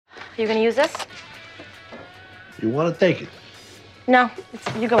You gonna use this? You want to take it? No,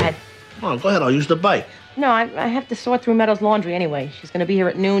 you go ahead. Oh, go ahead. I'll use the bike. No, I have to sort through Meadows' laundry anyway. She's gonna be here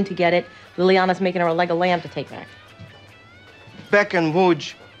at noon to get it. Liliana's making her a leg of lamb to take back. Back in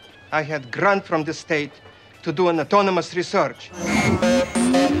Wuj, I had grant from the state to do an autonomous research.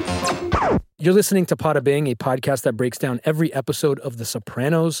 You're listening to Pada Bing, a podcast that breaks down every episode of The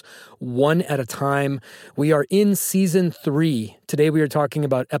Sopranos, one at a time. We are in season 3. Today we are talking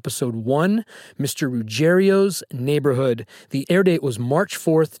about episode 1, Mr. Ruggerio's Neighborhood. The air date was March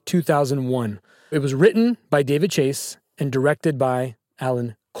 4th, 2001. It was written by David Chase and directed by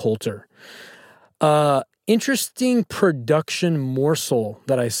Alan Coulter. Interesting production morsel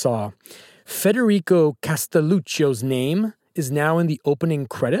that I saw. Federico Castelluccio's name is now in the opening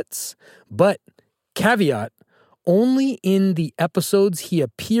credits, but caveat, only in the episodes he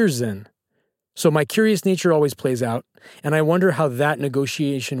appears in. So my curious nature always plays out, and I wonder how that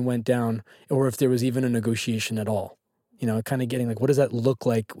negotiation went down, or if there was even a negotiation at all. You know, kind of getting like, what does that look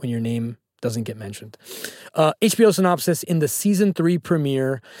like when your name doesn't get mentioned? HBO synopsis: in the season 3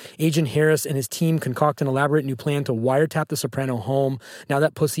 premiere, Agent Harris and his team concoct an elaborate new plan to wiretap the Soprano home. Now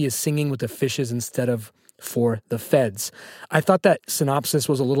that pussy is singing with the fishes instead of for the feds. I thought that synopsis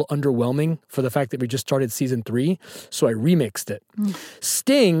was a little underwhelming for the fact that we just started season 3, so I remixed it.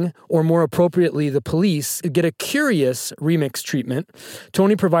 Sting, or more appropriately, the police, get a curious remix treatment.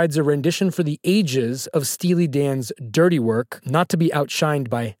 Tony provides a rendition for the ages of Steely Dan's Dirty Work, not to be outshined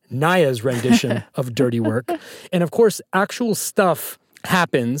by Naya's rendition of Dirty Work. And of course, actual stuff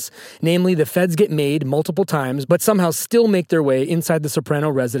happens, namely the feds get made multiple times, but somehow still make their way inside the Soprano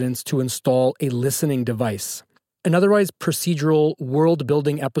residence to install a listening device. An otherwise procedural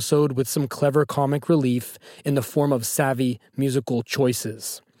world-building episode with some clever comic relief in the form of savvy musical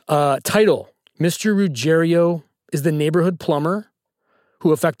choices. Title: Mr. Ruggerio is the neighborhood plumber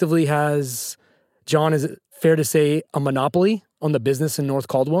who effectively has, John, is it fair to say, a monopoly on the business in North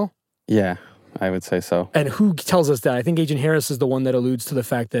Caldwell? Yeah, I would say so. And who tells us that? I think Agent Harris is the one that alludes to the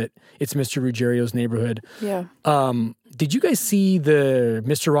fact that it's Mr. Ruggerio's neighborhood. Yeah. Did you guys see the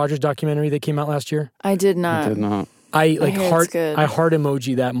Mr. Rogers documentary that came out last year? I did not. I did not. I heart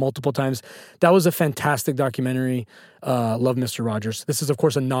emoji that multiple times. That was a fantastic documentary. Love Mr. Rogers. This is, of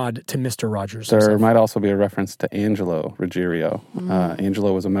course, a nod to Mr. Rogers There himself. might also be a reference to Angelo Ruggerio.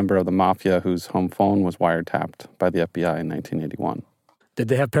 Angelo was a member of the mafia whose home phone was wiretapped by the FBI in 1981. Did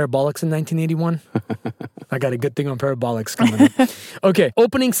they have parabolics in 1981? I got a good thing on parabolics coming up. Okay,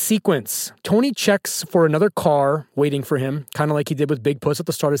 opening sequence. Tony checks for another car waiting for him, kind of like he did with Big Puss at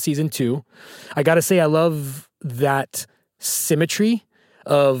the start of season 2. I got to say, I love that symmetry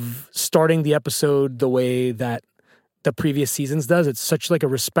of starting the episode the way that the previous seasons does. It's such like a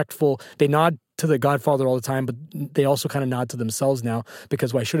respectful, they nod to the Godfather all the time, but they also kind of nod to themselves now,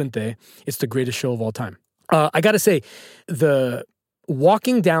 because why shouldn't they? It's the greatest show of all time. I got to say, the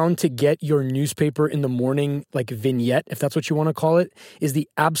walking down to get your newspaper in the morning, like vignette, if that's what you want to call it, is the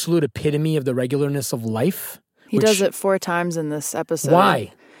absolute epitome of the regularness of life. He does it 4 times in this episode.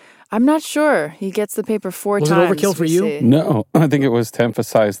 Why? I'm not sure. He gets the paper 4 times. Was it overkill for you? See. No, I think it was to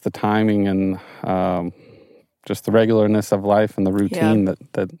emphasize the timing and just the regularness of life and the routine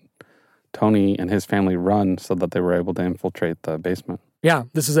that Tony and his family run so that they were able to infiltrate the basement. Yeah,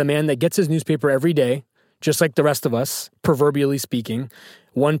 this is a man that gets his newspaper every day, just like the rest of us, proverbially speaking,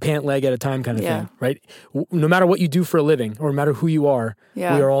 one pant leg at a time kind of thing, right? No matter what you do for a living, or no matter who you are, we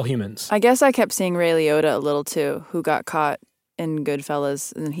are all humans. I guess I kept seeing Ray Liotta a little too, who got caught in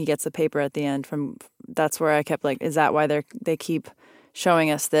Goodfellas, and he gets the paper at the end. That's where I kept like, is that why they keep showing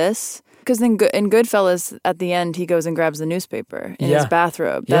us this? Because in Goodfellas, at the end, he goes and grabs the newspaper in his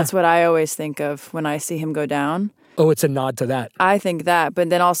bathrobe. That's what I always think of when I see him go down. Oh, it's a nod to that. I think that. But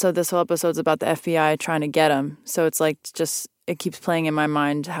then also this whole episode's about the FBI trying to get him. So it's like just, it keeps playing in my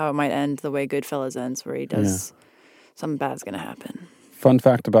mind how it might end the way Goodfellas ends, where he does, something bad's going to happen. Fun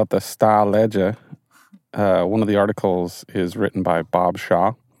fact about the Star Ledger, one of the articles is written by Bob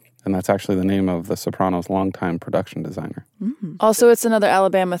Shaw, and that's actually the name of the Sopranos' longtime production designer. Mm-hmm. Also, it's another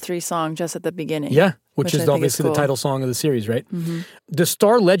Alabama 3 song just at the beginning. Yeah, which is obviously the title song of the series, right? Mm-hmm. The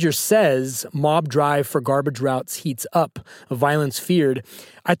Star Ledger says, mob drive for garbage routes heats up, violence feared.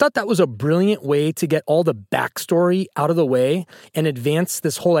 I thought that was a brilliant way to get all the backstory out of the way and advance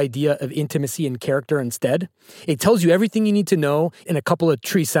this whole idea of intimacy and character instead. It tells you everything you need to know in a couple of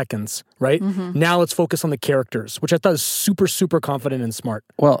 3 seconds, right? Mm-hmm. Now let's focus on the characters, which I thought is super, super confident and smart.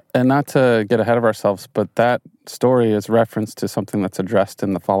 Well, and not to get ahead of ourselves, but that story is reference to something that's addressed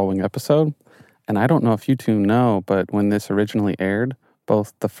in the following episode. And I don't know if you two know, but when this originally aired,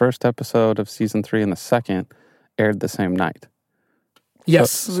 both the first episode of season 3 and the second aired the same night.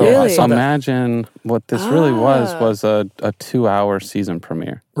 Yes. So Really? I saw that. imagine what this really was a 2-hour season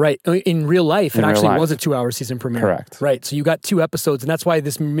premiere. Right. In real life, In it real actually life. was a 2-hour season premiere. Correct. Right. So you got 2 episodes, and that's why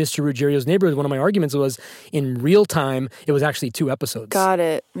this Mr. Ruggerio's Neighborhood, one of my arguments was in real time, it was actually 2 episodes. Got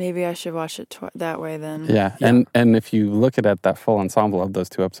it. Maybe I should watch it that way then. Yeah. And if you look at it, that full ensemble of those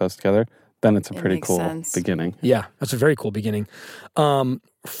 2 episodes together, then it's a pretty makes cool sense. beginning. Yeah, that's a very cool beginning.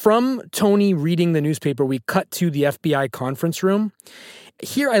 From Tony reading the newspaper, we cut to the FBI conference room.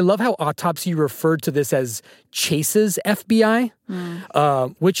 Here, I love how Autopsy referred to this as Chase's FBI, by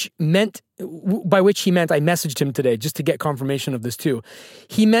which he meant, I messaged him today just to get confirmation of this too.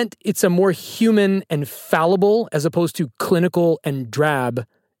 He meant it's a more human and fallible as opposed to clinical and drab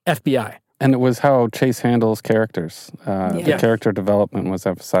FBI. And it was how Chase handles characters. The character development was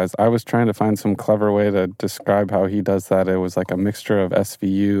emphasized. I was trying to find some clever way to describe how he does that. It was like a mixture of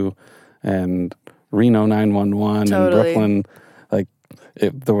SVU and Reno 911 Totally. and Brooklyn.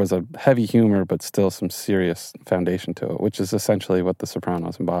 There was a heavy humor, but still some serious foundation to it, which is essentially what The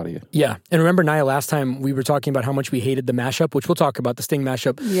Sopranos embody. Yeah. And remember, Nia, last time we were talking about how much we hated the mashup, which we'll talk about, the Sting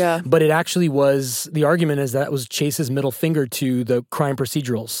mashup. Yeah. But it actually was, the argument is that was Chase's middle finger to the crime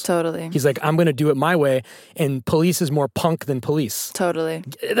procedurals. Totally. He's like, I'm going to do it my way, and police is more punk than police. Totally.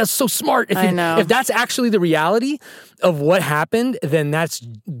 That's so smart. I know. If that's actually the reality of what happened, then that's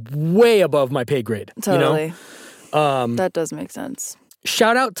way above my pay grade. Totally. You know? That does make sense.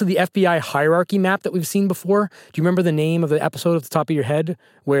 Shout out to the FBI hierarchy map that we've seen before. Do you remember the name of the episode at the top of your head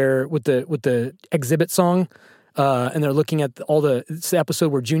where with the exhibit song? And they're looking at it's the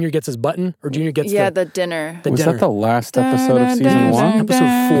episode where Junior gets his button or Junior gets the dinner. Was that the last episode of season 1?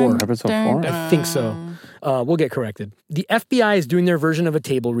 Episode 4. Episode 4? I think so. We'll get corrected. The FBI is doing their version of a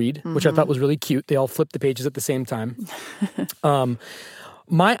table read, which I thought was really cute. They all flip the pages at the same time.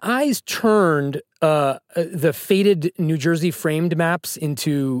 My eyes turned the faded New Jersey framed maps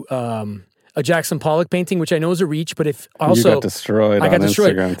into a Jackson Pollock painting, which I know is a reach, but if also... You got destroyed on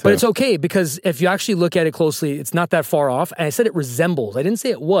Instagram, too. But it's okay, because if you actually look at it closely, it's not that far off. And I said it resembles. I didn't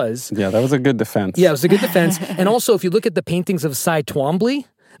say it was. Yeah, that was a good defense. Yeah, it was a good defense. And also, if you look at the paintings of Cy Twombly,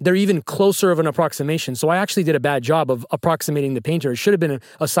 they're even closer of an approximation. So I actually did a bad job of approximating the painter. It should have been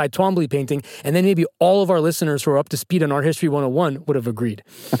a Cy Twombly painting, and then maybe all of our listeners who are up to speed on Art History 101 would have agreed.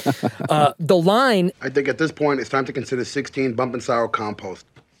 The line... I think at this point, it's time to consider 16 bump and sour compost.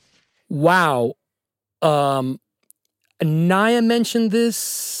 Wow. Naya mentioned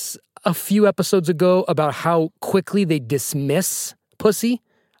this a few episodes ago about how quickly they dismiss Pussy.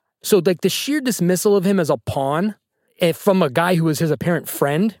 So, like, the sheer dismissal of him as a pawn from a guy who was his apparent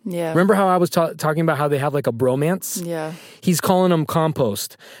friend. Yeah. Remember how I was talking about how they have like a bromance? Yeah. He's calling him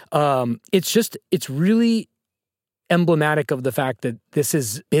compost. It's really emblematic of the fact that this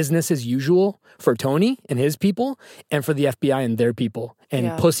is business as usual for Tony and his people and for the FBI and their people.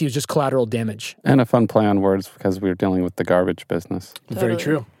 And Pussy was just collateral damage. And a fun play on words because we were dealing with the garbage business. Totally. Very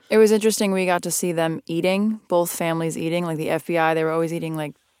true. It was interesting. We got to see them eating, both families eating. Like the FBI, they were always eating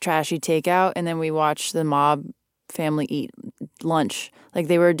like trashy takeout. And then we watched the mob family eat lunch. Like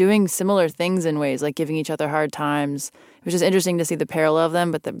they were doing similar things in ways, like giving each other hard times. It was just interesting to see the parallel of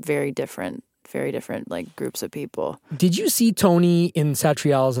them, but the very different like groups of people. Did you see Tony in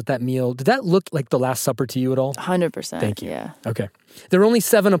Satriale's at that meal? Did that look like the Last Supper to you at all? 100%. Thank you. Yeah. Okay. There were only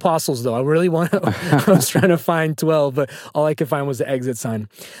 7 apostles, though. I really want to... I was trying to find 12, but all I could find was the exit sign.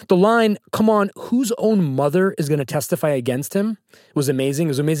 The line, come on, whose own mother is going to testify against him, was amazing.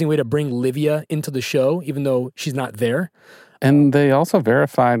 It was an amazing way to bring Livia into the show, even though she's not there. And they also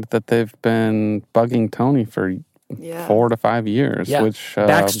verified that they've been bugging Tony for 4 to 5 years, which...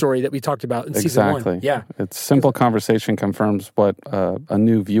 backstory that we talked about in season 1. Yeah. It's simple conversation confirms what a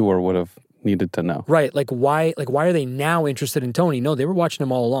new viewer would have needed to know. Right. Why are they now interested in Tony? No, they were watching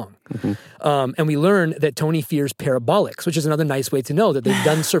him all along. Mm-hmm. And we learned that Tony fears parabolics, which is another nice way to know that they've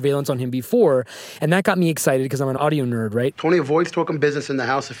done surveillance on him before. And that got me excited because I'm an audio nerd, right? Tony avoids talking business in the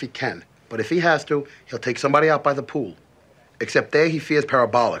house if he can. But if he has to, he'll take somebody out by the pool. Except there, he fears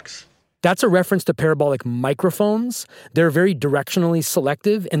parabolics. That's a reference to parabolic microphones. They're very directionally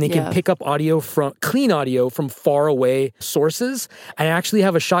selective, and they can pick up clean audio from far away sources. I actually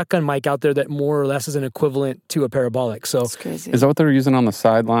have a shotgun mic out there that more or less is an equivalent to a parabolic. So that's crazy. Is that what they're using on the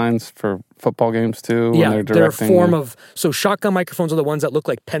sidelines for football games too? Yeah, when they're directing they're a form of... So shotgun microphones are the ones that look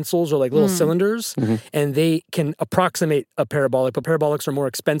like pencils or like little cylinders, and they can approximate a parabolic, but parabolics are more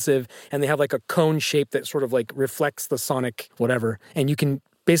expensive, and they have like a cone shape that sort of like reflects the sonic whatever, and you can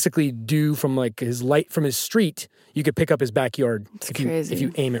basically do from like his light from his street, you could pick up his backyard if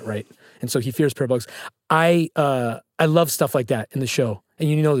you aim it right. And so he fears parabolics. I love stuff like that in the show. and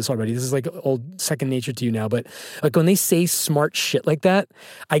you know this already, this is like old second nature to you now, but like when they say smart shit like that,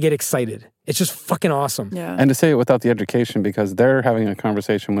 I get excited. It's just fucking awesome. Yeah. And to say it without the education, because they're having a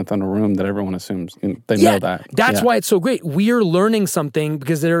conversation within a room that everyone assumes they know that. That's why it's so great. We're learning something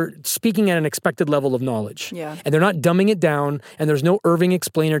because they're speaking at an expected level of knowledge. Yeah. And they're not dumbing it down, and there's no Irving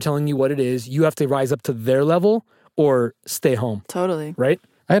explainer telling you what it is. You have to rise up to their level or stay home. Totally. Right?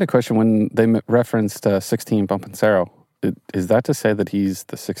 I had a question when they referenced 16 Bumpancero. Is that to say that he's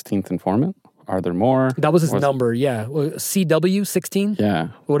the 16th informant? Are there more? That was his number, yeah. CW 16? Yeah.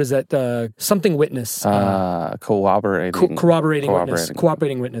 What is that? Something witness. Corroborating Witness.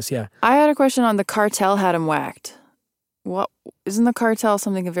 Cooperating witness, yeah. I had a question on the cartel had him whacked. What isn't the cartel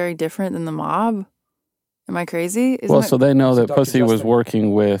something very different than the mob? Am I crazy? So they know that Pussy was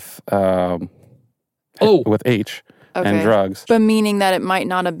working with with H and drugs. But meaning that it might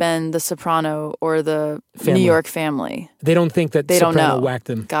not have been the Soprano or the New York family. They don't think that they Soprano don't know. Whacked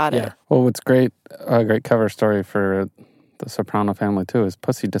them. Got it. Well, what's great, a great cover story for the Soprano family too is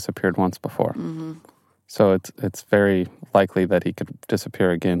Pussy disappeared once before. Mm-hmm. So it's very likely that he could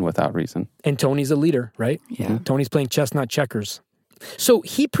disappear again without reason. And Tony's a leader, right? Yeah. Mm-hmm. Tony's playing chess, not checkers. So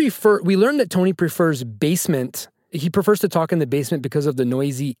we learned that Tony prefers basement. He prefers to talk in the basement because of the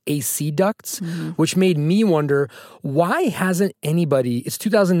noisy AC ducts, which made me wonder, why hasn't anybody, it's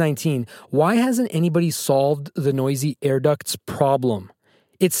 2019, why hasn't anybody solved the noisy air ducts problem?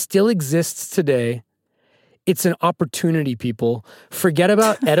 It still exists today. It's an opportunity, people. Forget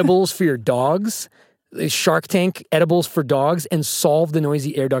about edibles for your dogs, Shark Tank edibles for dogs, and solve the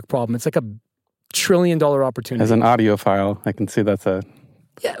noisy air duct problem. It's like a $1 trillion opportunity. As an audiophile, I can see that's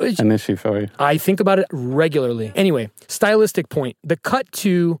an issue for you. I think about it regularly. Anyway, stylistic point. The cut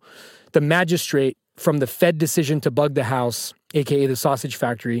to the magistrate from the Fed decision to bug the house, a.k.a. the sausage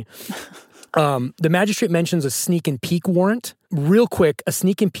factory. The magistrate mentions a sneak and peek warrant. Real quick, a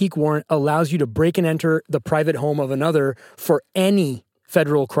sneak and peek warrant allows you to break and enter the private home of another for any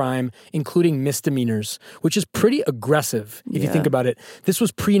federal crime, including misdemeanors, which is pretty aggressive if you think about it. This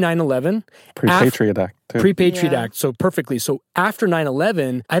was pre-9/11. Pre-Patriot Act, too. Pre-Patriot Act, so perfectly. So after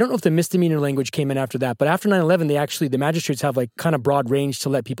 9/11, I don't know if the misdemeanor language came in after that, but after 9/11, the magistrates have like kind of broad range to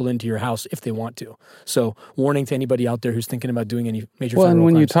let people into your house if they want to. So warning to anybody out there who's thinking about doing any major federal and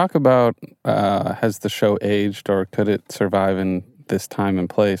when crimes. you talk about has the show aged or could it survive in this time and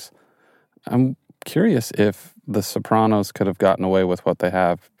place, I'm curious if The Sopranos could have gotten away with what they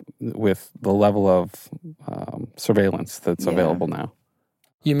have with the level of surveillance that's available now.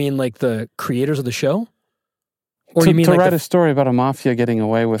 You mean like the creators of the show? Or to you mean like write a story about a mafia getting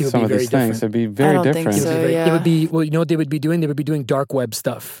away with some of these things, it'd be very I don't different. think so, It would be, well, you know what they would be doing? They would be doing dark web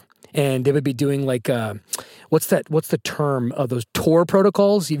stuff. And they would be doing like, what's the term of those Tor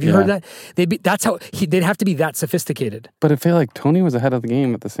protocols? Have you heard that? They'd have to be that sophisticated. But I feel like Tony was ahead of the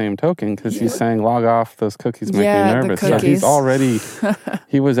game at the same token because he's saying, log off, those cookies make me nervous. So he's already,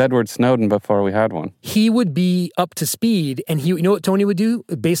 he was Edward Snowden before we had one. He would be up to speed, and you know what Tony would do?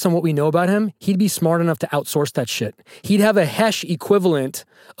 Based on what we know about him, he'd be smart enough to outsource that shit. He'd have a Hesh equivalent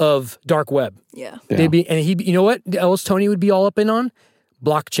of dark web. Yeah. You know what else Tony would be all up in on?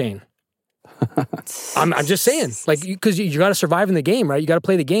 Blockchain. I'm just saying, like, because you got to survive in the game, right? You got to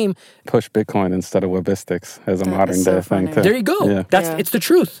play the game. Push Bitcoin instead of webistics as a modern day thing too. There you go. Yeah. It's the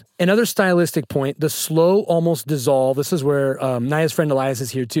truth. Another stylistic point: the slow, almost dissolve. This is where Naya's friend Elias is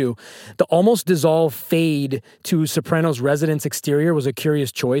here too. The almost dissolve fade to Soprano's residence exterior was a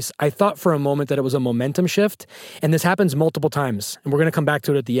curious choice. I thought for a moment that it was a momentum shift, and this happens multiple times, and we're going to come back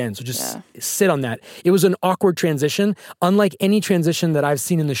to it at the end. So just sit on that. It was an awkward transition, unlike any transition that I've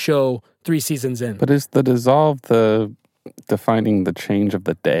seen in the show 3 seasons in. But is the dissolve defining the change of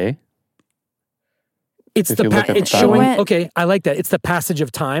the day? It's it's showing. Okay, I like that. It's the passage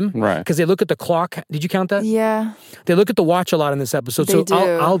of time, right? Because they look at the clock. Did you count that? Yeah. They look at the watch a lot in this episode. They so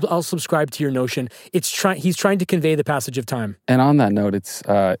do. I'll subscribe to your notion. He's trying to convey the passage of time. And on that note, it's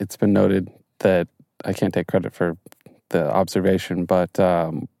been noted that I can't take credit for the observation, but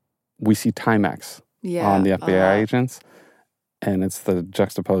we see Timex on the FBI agents, and it's the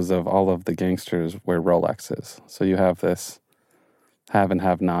juxtapose of all of the gangsters where Rolex is. So you have this have and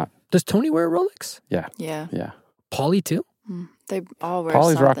have not. Does Tony wear a Rolex? Yeah. Yeah. Paulie too? They all wear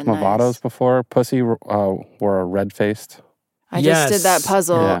Paulie's rocked something Movados nice. Before. Pussy wore a red-faced. I just did that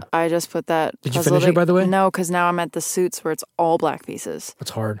puzzle. Yeah. I just put that Did you puzzle finish it, by the way? No, because now I'm at the suits where it's all black pieces.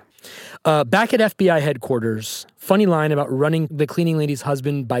 That's hard. Back at FBI headquarters, funny line about running the cleaning lady's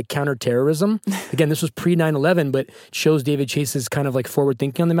husband by counterterrorism. Again, this was pre 9/11, but shows David Chase's kind of like forward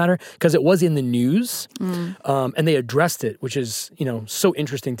thinking on the matter because it was in the news, and they addressed it, which is so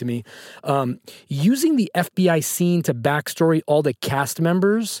interesting to me. Using the FBI scene to backstory all the cast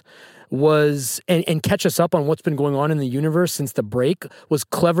members was and catch us up on what's been going on in the universe since the break was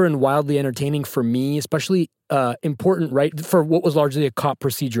clever and wildly entertaining for me, especially important, right, for what was largely a cop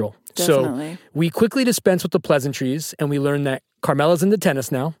procedural. Definitely. So we quickly dispense with the pleasantries, and we learn that Carmela's into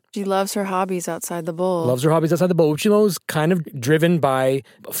tennis now. She loves her hobbies outside the bowl. Which is kind of driven by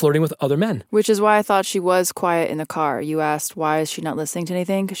flirting with other men. Which is why I thought she was quiet in the car. You asked, why is she not listening to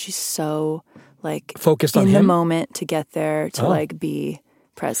anything? Because she's so, focused on in him? the moment to get there, to, be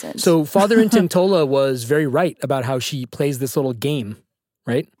present. So Father Intintola was very right about how she plays this little game.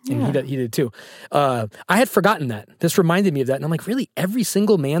 Right? And he did too. I had forgotten that. This reminded me of that. And I'm like, really? Every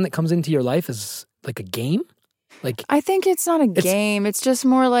single man that comes into your life is like a game? I think it's not a game. It's just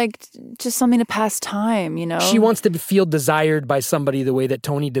more just something to pass time, She wants to feel desired by somebody the way that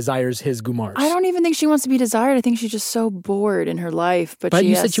Tony desires his Gumars. I don't even think she wants to be desired. I think she's just so bored in her life. But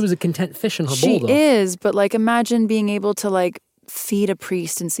you said she was a content fish in her bowl, though. She is, but imagine being able to feed a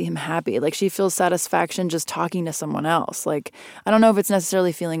priest and see him happy. She feels satisfaction just talking to someone else. I don't know if it's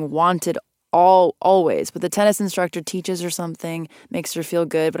necessarily feeling wanted always, but the tennis instructor teaches her something, makes her feel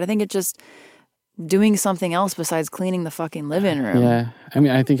good. But I think it's just doing something else besides cleaning the fucking living room. Yeah. I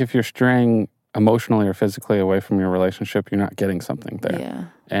mean, I think if you're straying emotionally or physically away from your relationship, you're not getting something there. Yeah.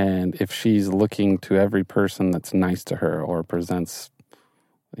 And if she's looking to every person that's nice to her or presents,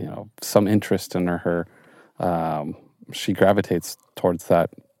 some interest in her, she gravitates towards that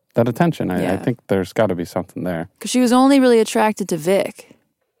attention. I think there's got to be something there. Because she was only really attracted to Vic,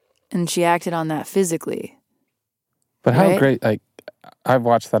 and she acted on that physically. But how great, I've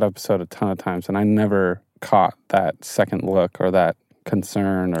watched that episode a ton of times, and I never caught that second look or that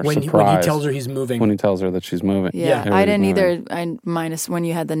concern or surprise. When he tells her he's moving. When he tells her that she's moving. Yeah, I didn't either. Minus when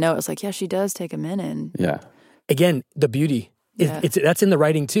you had the note, it's she does take a minute. Yeah. Again, the beauty. That's in the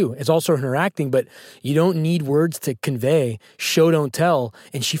writing too. It's also in her acting, but you don't need words to convey. Show, don't tell,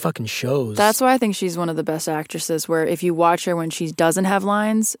 and she fucking shows. That's why I think she's one of the best actresses, where if you watch her when she doesn't have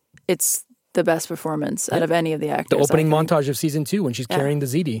lines, the best performance out of any of the actors. The opening montage of season 2 when she's carrying the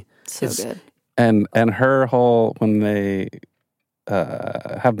ZD. So good. And her whole, when they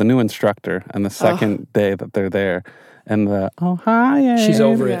have the new instructor and the second day that they're there and hi, Abe. She's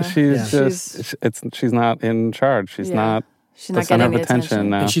over it. She's not in charge. She's not getting any attention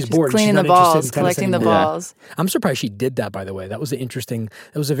now. And she's bored. Cleaning the balls, collecting the balls. I'm surprised she did that, by the way. That was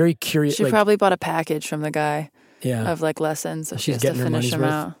a very curious. She probably bought a package from the guy of lessons, so she she's has to finish them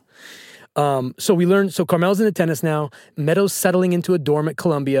out. So we learned, Carmel's into tennis now. Meadows settling into a dorm at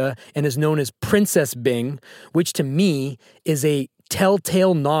Columbia and is known as Princess Bing, which to me is a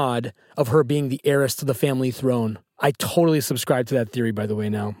telltale nod of her being the heiress to the family throne. I totally subscribe to that theory, by the way,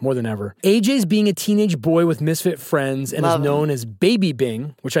 now, more than ever. AJ's being a teenage boy with misfit friends and is known as Baby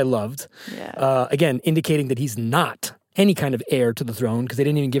Bing, which I loved. Yeah. Again, indicating that he's not any kind of heir to the throne because they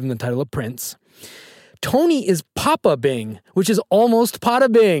didn't even give him the title of prince. Tony is Papa Bing, which is almost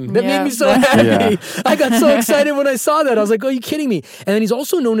Pada Bing. That made me so happy. Yeah. I got so excited when I saw that. I was like, oh, are you kidding me? And then he's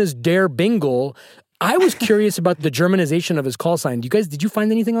also known as Der Bingle. I was curious about the Germanization of his call sign. Did you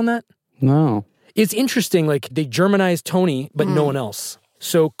find anything on that? No. It's interesting, they Germanized Tony, but no one else.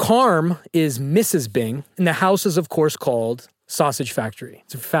 So Carm is Mrs. Bing, and the house is, of course, called Sausage Factory.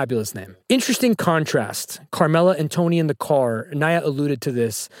 It's a fabulous name. Interesting contrast. Carmela and Tony in the car. Naya alluded to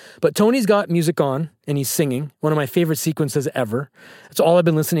this, but Tony's got music on, and he's singing. One of my favorite sequences ever. It's all I've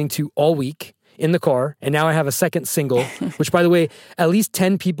been listening to all week in the car, and now I have a second single, which, by the way, at least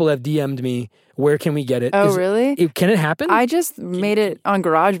 10 people have DM'd me. Where can we get it? Oh, really? Can it happen? I just made it on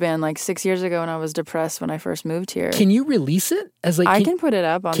GarageBand 6 years ago when I was depressed when I first moved here. Can you release it? I can put it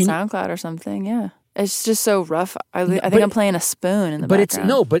up on SoundCloud or something, yeah. It's just so rough. I think I'm playing a spoon in the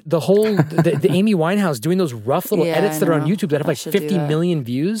background. But the whole, the Amy Winehouse doing those rough little edits that are on YouTube that have 50 million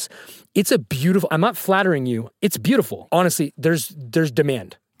views. It's a beautiful, I'm not flattering you. It's beautiful. Honestly, there's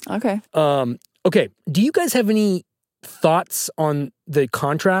demand. Okay. Okay. Do you guys have any thoughts on the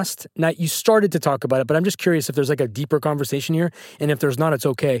contrast? Now, you started to talk about it, but I'm just curious if there's a deeper conversation here, and if there's not, it's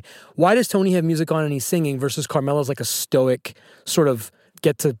okay. Why does Tony have music on and he's singing versus Carmela's a stoic sort of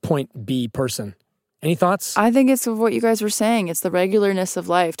get to point B person? Any thoughts? I think it's what you guys were saying. It's the regularness of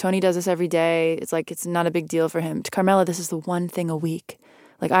life. Tony does this every day. It's it's not a big deal for him. To Carmela, this is the one thing a week.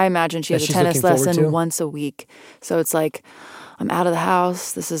 I imagine she has a tennis lesson once a week. So it's I'm out of the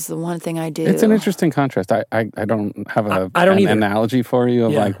house. This is the one thing I do. It's an interesting contrast. I don't have an analogy for you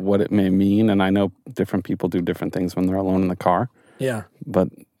of like what it may mean, and I know different people do different things when they're alone in the car. Yeah, but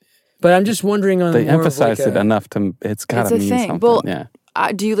I'm just wondering on they emphasized it enough to it's got to mean something. Well, yeah.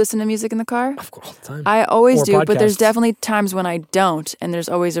 Do you listen to music in the car? Of course, all the time. I always do, podcasts. but there's definitely times when I don't, and there's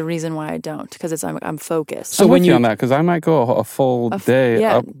always a reason why I don't, because I'm focused. So when you on that, because I might go a full day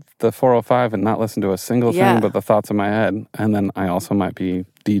up the 405 and not listen to a single thing but the thoughts in my head, and then I also might be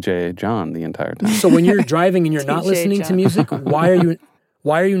DJ John the entire time. So when you're driving and you're not listening to music, why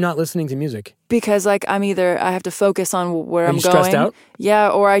are you not listening to music? Because like I have to focus on where I'm going. Stressed out? Yeah,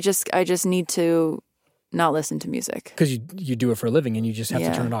 or I just need to not listen to music. Because you do it for a living and you just have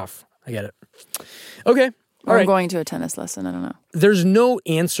to turn it off. I get it. Okay. Or I'm going to a tennis lesson. I don't know. There's no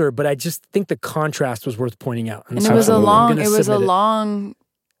answer, but I just think the contrast was worth pointing out. And it was a long.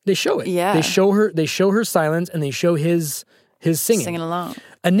 They show it. Yeah. They show her silence and they show his singing. Singing along.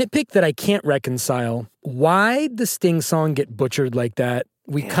 A nitpick that I can't reconcile. Why the Sting song get butchered like that?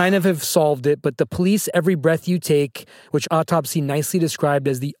 We kind of have solved it, but the Police Every Breath You Take, which Autopsy nicely described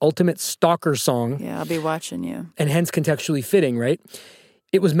as the ultimate stalker song. Yeah, I'll be watching you. And hence contextually fitting, right?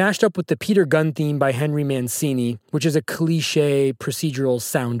 It was mashed up with the Peter Gunn theme by Henry Mancini, which is a cliche procedural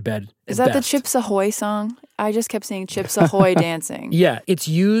sound bed. Is that the Chips Ahoy song? I just kept saying Chips Ahoy dancing. Yeah, it's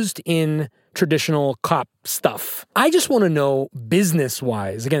used in traditional cop stuff. I just want to know,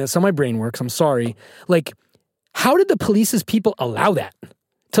 business-wise, again, that's how my brain works, I'm sorry, like, how did the Police's people allow that?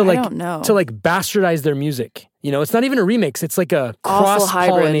 I don't know. To like bastardize their music. You know, it's not even a remix. It's like a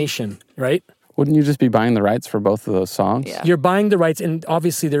cross-pollination, right? Wouldn't you just be buying the rights for both of those songs? Yeah. You're buying the rights, and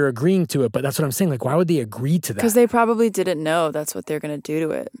obviously they're agreeing to it, but that's what I'm saying. Like, why would they agree to that? Because they probably didn't know that's what they're going to do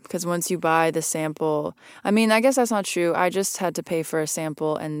to it. Because once you buy the sample, I mean, I guess that's not true. I just had to pay for a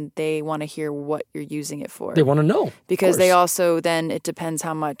sample, and they want to hear what you're using it for. They want to know. Because they also, then it depends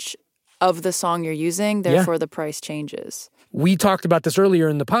how much of the song you're using, therefore the price changes. We talked about this earlier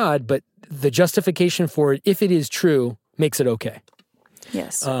in the pod, but the justification for it, if it is true, makes it okay.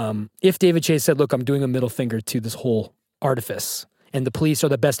 Yes. If David Chase said, look, I'm doing a middle finger to this whole artifice, and the Police are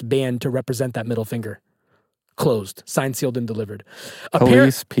the best band to represent that middle finger. Closed, signed, sealed, and delivered.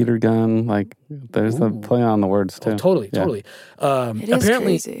 Police, Peter Gunn, like, there's the play on the words, too. Oh, totally. It is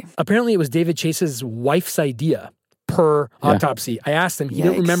crazy. Apparently, it was David Chase's wife's idea. Per Autopsy. I asked him, he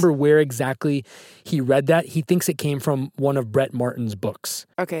didn't remember where exactly he read that. He thinks it came from one of Brett Martin's books.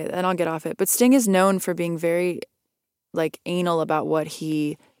 Okay, then I'll get off it. But Sting is known for being very, like, anal about what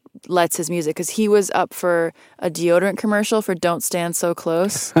he lets his music, because he was up for a deodorant commercial for Don't Stand So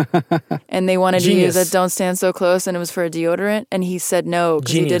Close. And they wanted to use a Don't Stand So Close, and it was for a deodorant. And he said no,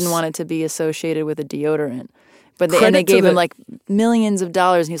 because he didn't want it to be associated with a deodorant. But they gave him like millions of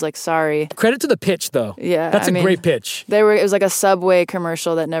dollars, and he's like, sorry. Credit to the pitch, though. Yeah. That's a great pitch. It was like a Subway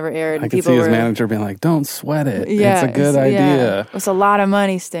commercial that never aired. I could see his manager being like, don't sweat it. Yeah, it's a good idea. Yeah. It's a lot of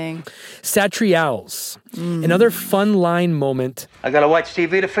money, Sting. Satrials. Another fun line moment. I gotta watch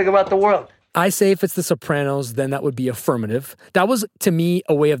TV to figure out the world. I say if it's The Sopranos, then that would be affirmative. That was, to me,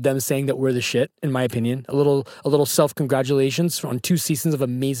 a way of them saying that we're the shit, in my opinion. A little self-congratulations on 2 seasons of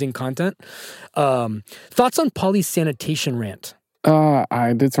amazing content. Thoughts on Paulie's sanitation rant?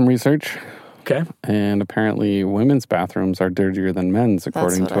 I did some research. Okay. And apparently women's bathrooms are dirtier than men's,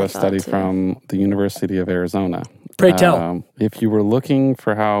 according to a study from the University of Arizona. Pray tell. If you were looking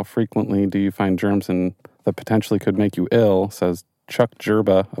for how frequently do you find germs that potentially could make you ill, says Chuck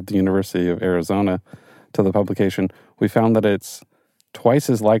Jerba of the University of Arizona to the publication, we found that it's twice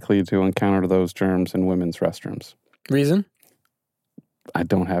as likely to encounter those germs in women's restrooms. Reason? I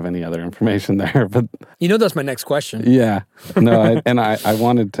don't have any other information there, but... You know that's my next question. Yeah. No, I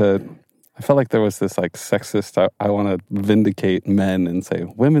wanted to... I felt like there was this like sexist, I want to vindicate men and say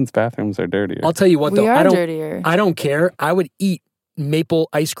women's bathrooms are dirtier. I'll tell you what, though. Dirtier. I don't care. I would eat maple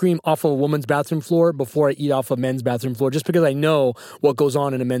ice cream off of a woman's bathroom floor before I eat off a men's bathroom floor, just because I know what goes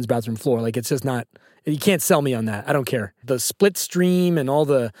on in a men's bathroom floor. Like, it's just not, you can't sell me on that. I don't care. The split stream and all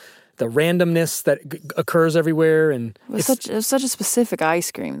the randomness that occurs everywhere. And it was such a specific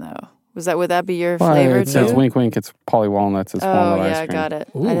ice cream, though. Would that be your flavor it too? says wink wink, it's Polly Walnuts, it's walnut ice cream. I got it.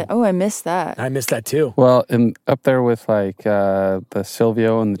 I missed that. I missed that too. Well, and up there with like the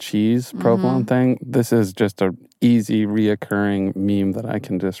Silvio and the cheese provolone thing, this is just a easy reoccurring meme that I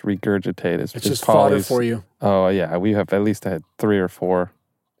can just regurgitate. It's just fodder for you. Oh yeah, we have at least had 3 or 4,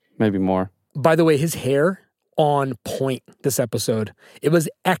 maybe more. By the way, his hair on point this episode. It was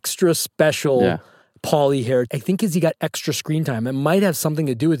extra special. Yeah. Paulie hair. I think he got extra screen time. It might have something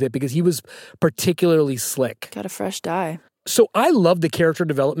to do with it because he was particularly slick. Got a fresh dye. So I love the character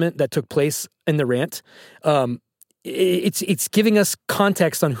development that took place in the rant. it's giving us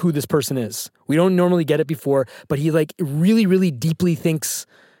context on who this person is. We don't normally get it before, but he like really, really deeply thinks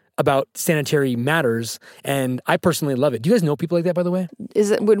about sanitary matters, and I personally love it. Do you guys know people like that, by the way?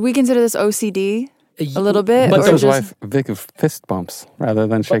 Would we consider this OCD a little bit? But or his just, wife, Vic, fist bumps rather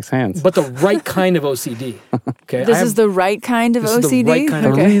than shakes hands. But the right kind of OCD. Okay, this is the right kind of OCD? The right kind a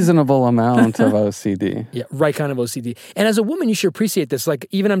of reasonable amount of OCD. Yeah, right kind of OCD. And as a woman, you should appreciate this. Like,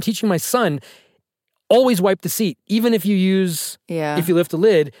 even I'm teaching my son, always wipe the seat. Even if you if you lift a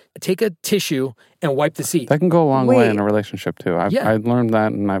lid, take a tissue and wipe the seat. That can go a long way in a relationship too. I learned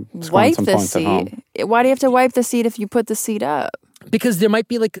that, and I've scored some points at home. Why do you have to wipe the seat if you put the seat up? Because there might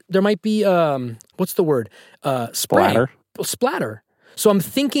be what's the word? Splatter. Splatter. So I'm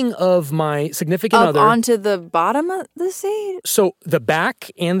thinking of my significant other. Onto the bottom of the seat? So the back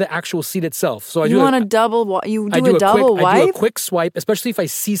and the actual seat itself. So I do a double wipe? I do a quick swipe, especially if I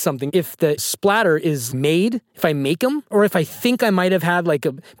see something. If the splatter is made, if I make them, or if I think I might have had like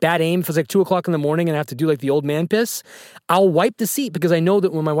a bad aim, if it's like 2 o'clock in the morning and I have to do like the old man piss, I'll wipe the seat because I know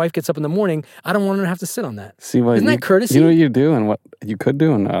that when my wife gets up in the morning, I don't want her to have to sit on that. Isn't that courtesy? You know what you do and what you could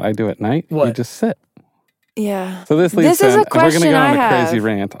do and what I do at night? What? You just sit. Yeah. So this leads to, is a question we're going to go on I a crazy have.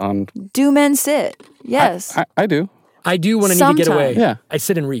 rant on... Do men sit? Yes. I do. I do when I need to get away. Yeah. I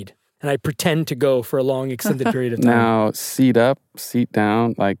sit and read. And I pretend to go for a long, extended period of time. Now, seat up, seat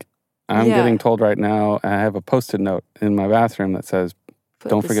down. Like, I'm getting told right now, I have a Post-it note in my bathroom that says,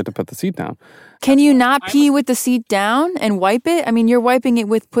 don't forget to put the seat down. Can you not pee with the seat down and wipe it? I mean, you're wiping it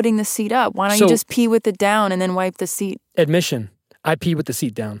with putting the seat up. Why don't you just pee with it down and then wipe the seat? Admission. I pee with the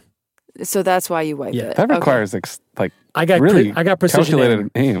seat down. So that's why you wipe it. That requires I got precision calculated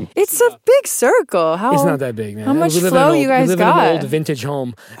aim. It's a big circle. It's not that big, man. How much flow you guys got? We live got? in an old vintage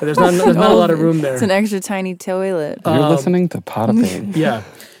home. There's not a lot of room there. It's an extra tiny toilet. You're listening to Pot of Pain. Yeah.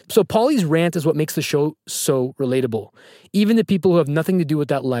 So Paulie's rant is what makes the show so relatable. Even to people who have nothing to do with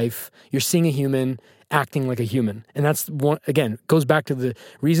that life, you're seeing a human acting like a human. And that's one, again, goes back to the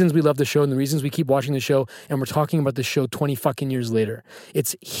reasons we love the show and the reasons we keep watching the show. And we're talking about the show 20 fucking years later.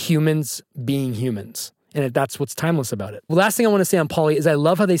 It's humans being humans. And that's what's timeless about it. The last thing I want to say on Paulie is I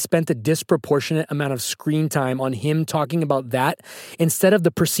love how they spent a disproportionate amount of screen time on him talking about that instead of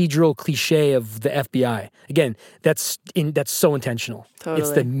the procedural cliche of the FBI. Again, that's so intentional. Totally.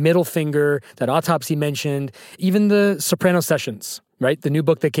 It's the middle finger, that autopsy mentioned, even the Soprano Sessions, right? The new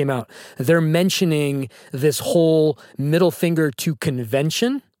book that came out. They're mentioning this whole middle finger to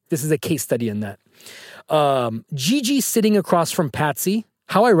convention. This is a case study in that. Gigi sitting across from Patsy.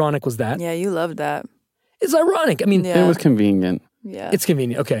 How ironic was that? Yeah, you loved that. It's ironic. I mean, It was convenient. Yeah. It's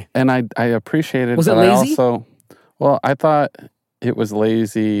convenient. Okay. And I appreciated it. Was it lazy? I thought it was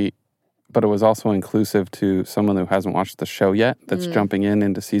lazy, but it was also inclusive to someone who hasn't watched the show yet that's jumping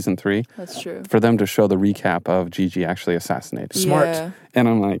into season 3. That's true. For them to show the recap of Gigi actually assassinated. Smart. Yeah. And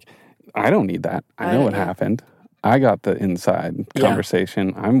I'm like, I don't need that. I know what happened. I got the inside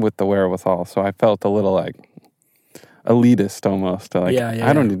conversation. I'm with the wherewithal. So I felt a little like elitist almost.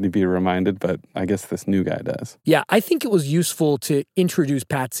 I don't need to be reminded, but I guess this new guy does. Yeah, I think it was useful to introduce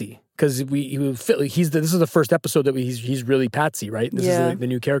Patsy because this is the first episode that he's really Patsy, right? This is the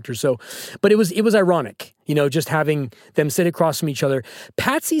new character. So, but it was ironic, just having them sit across from each other.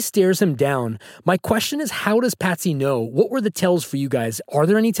 Patsy stares him down. My question is, how does Patsy know? What were the tells for you guys? Are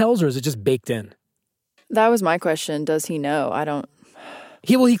there any tells, or is it just baked in? That was my question. Does he know? I don't.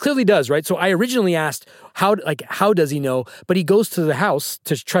 He clearly does, right? So I originally asked how does he know? But he goes to the house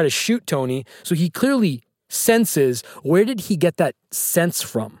to try to shoot Tony. So he clearly senses. Where did he get that sense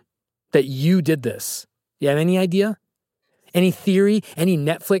from that you did this? You have any idea? Any theory? Any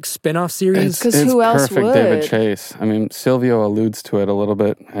Netflix spin-off series? Because who else perfect would? David Chase. I mean, Silvio alludes to it a little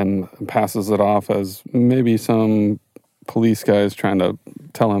bit and passes it off as maybe some police guys trying to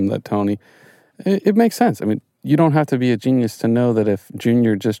tell him that Tony. It makes sense. I mean, you don't have to be a genius to know that if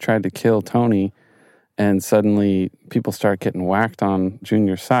Junior just tried to kill Tony and suddenly people start getting whacked on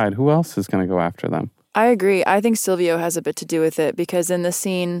Junior's side, who else is going to go after them? I agree. I think Silvio has a bit to do with it because in the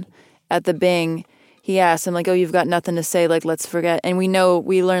scene at the Bing, he asks him, like, oh, you've got nothing to say, like, let's forget. And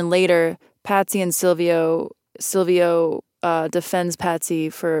we learn later, Patsy and Silvio defends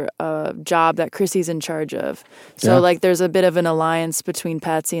Patsy for a job that Chrissy's in charge of. So, there's a bit of an alliance between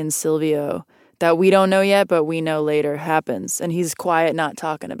Patsy and Silvio that we don't know yet, but we know later happens. And he's quiet, not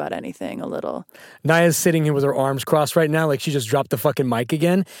talking about anything a little. Naya's sitting here with her arms crossed right now, like she just dropped the fucking mic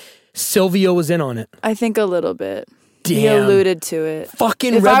again. Silvio was in on it. I think a little bit. Damn. He alluded to it.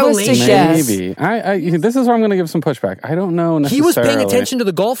 Fucking if revelation. I was to guess, Maybe. This is where I'm going to give some pushback. I don't know necessarily. He was paying attention to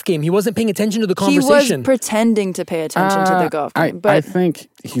the golf game. He wasn't paying attention to the conversation. He was pretending to pay attention to the golf game. But I think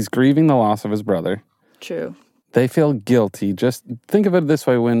he's grieving the loss of his brother. True. They feel guilty. Just think of it this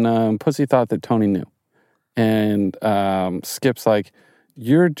way: when Pussy thought that Tony knew, and Skip's like,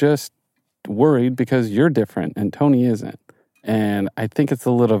 "You're just worried because you're different, and Tony isn't." And I think it's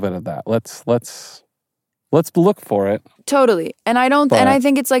a little bit of that. Let's look for it. Totally. And I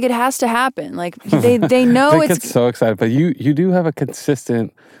think it's like it has to happen. Like they know they it's get so excited. But you do have a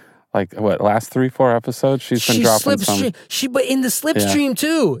consistent, like, last 3-4 episodes she's been dropping some. But in the slipstream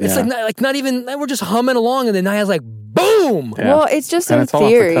too. It's like not even, we're just humming along and then Naya's like, boom. Yeah. Well, it's just and in it's all off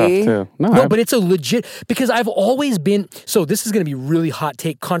the theory. cuff, too. No, but it's a legit, because I've always been, so this is going to be really hot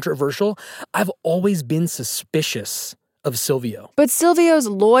take, controversial. I've always been suspicious of Silvio. But Silvio's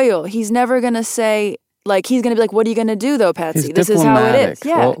loyal. He's never going to say, like, he's going to be like, what are you going to do though, Patsy? This is how it is.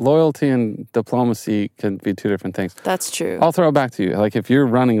 Yeah. Loyalty and diplomacy can be two different things. That's true. I'll throw it back to you. Like, if you're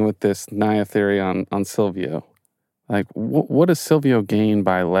running with this Naya theory on Silvio, like, what does Silvio gain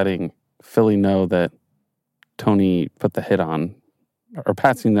by letting Philly know that Tony put the hit on, or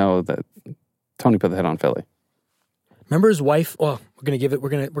Patsy know that Tony put the hit on Philly? Remember his wife? Oh, we're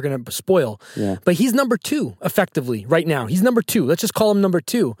gonna spoil. Yeah. But he's number 2, effectively, right now. He's number 2. Let's just call him number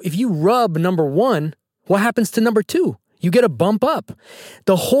 2. If you rub number 1, what happens to number 2? You get a bump up.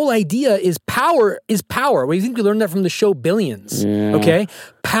 The whole idea is power is power. Well, you think we learned that from the show Billions. Yeah. Okay?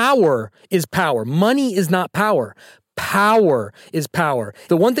 Power is power. Money is not power. Power is power.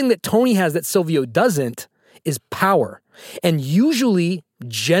 The one thing that Tony has that Silvio doesn't is power. And usually,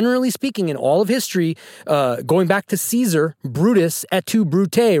 generally speaking, in all of history, going back to Caesar, Brutus, et tu,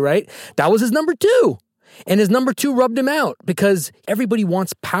 Brute, right? That was his number 2. And his number 2 rubbed him out because everybody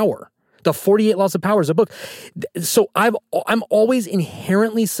wants power. The 48 Laws of Power is a book. So I'm always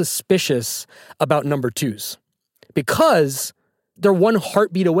inherently suspicious about number 2s because they're one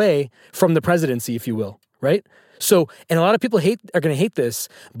heartbeat away from the presidency, if you will, right? So, and a lot of people are going to hate this,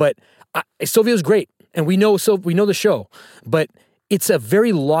 but Silvio's great. And we know the show, but it's a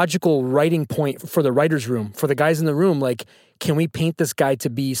very logical writing point for the writer's room, for the guys in the room. Like, can we paint this guy to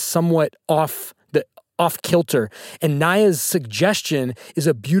be somewhat off kilter? And Naya's suggestion is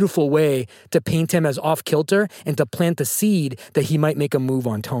a beautiful way to paint him as off kilter and to plant the seed that he might make a move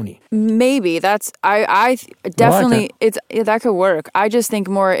on Tony. Maybe I definitely that could work. I just think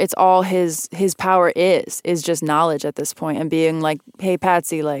more it's all his power is just knowledge at this point and being like, hey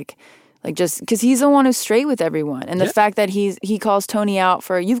Patsy, like just because he's the one who's straight with everyone. And the fact that he calls Tony out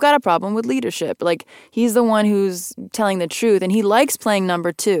for, you've got a problem with leadership. Like, he's the one who's telling the truth and he likes playing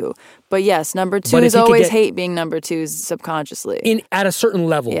number 2. But yes, number 2 is always hate being number 2 subconsciously. At a certain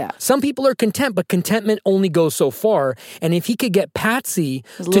level. Yeah. Some people are content, but contentment only goes so far. And if he could get Patsy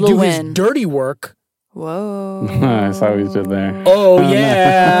to do his dirty work. Whoa. I saw what you did there. Oh,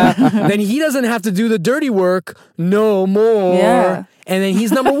 yeah. Then he doesn't have to do the dirty work no more. Yeah. And then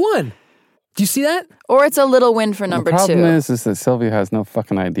he's number 1. Do you see that? Or it's a little win for number 2. The problem is that Silvio has no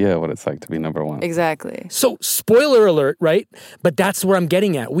fucking idea what it's like to be number 1. Exactly. So, spoiler alert, right? But that's where I'm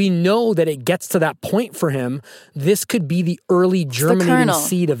getting at. We know that it gets to that point for him. This could be the early germinating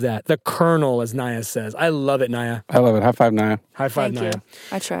seed of that. The kernel, as Naya says. I love it, Naya. I love it. High five, Naya. High five, Thank Naya. you.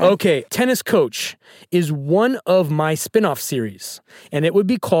 I tried. Okay, Tennis Coach is one of my spin-off series, and it would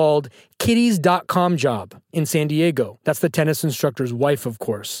be called Kitties.com Job in San Diego. That's the tennis instructor's wife, of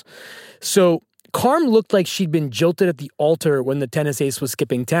course. So Carm looked like she'd been jilted at the altar when the tennis ace was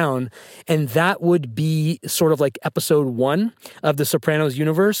skipping town, and that would be sort of like episode 1 of the Sopranos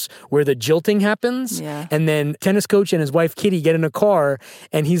universe where the jilting happens, and then Tennis Coach and his wife Kitty get in a car,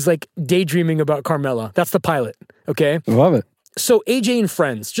 and he's like daydreaming about Carmela. That's the pilot, okay? Love it. So AJ and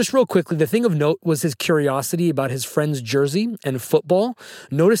friends, just real quickly, the thing of note was his curiosity about his friend's jersey and football.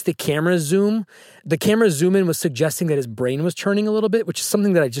 Notice the camera zoom. The camera zoom in was suggesting that his brain was turning a little bit, which is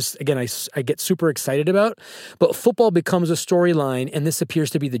something that I get super excited about. But football becomes a storyline, and this appears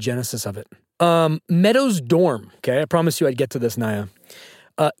to be the genesis of it. Meadows' dorm. Okay, I promised you I'd get to this, Naya.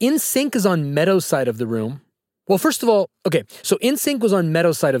 InSync is on Meadows' side of the room. Well, first of all, okay, so InSync was on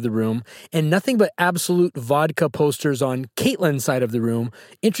Meadows' side of the room, and nothing but absolute vodka posters on Caitlin's side of the room.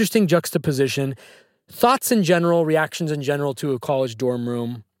 Interesting juxtaposition. Thoughts in general, reactions in general to a college dorm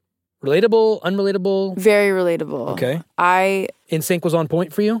room. Relatable, unrelatable? Very relatable. Okay. InSync was on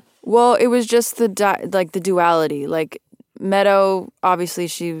point for you? Well, it was just the duality. Like, Meadow, obviously,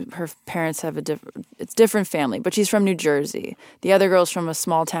 her parents have it's different family, but she's from New Jersey. The other girl's from a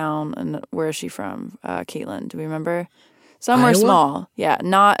small town, and where is she from? Caitlin, do we remember? Somewhere Iowa? Small. Yeah,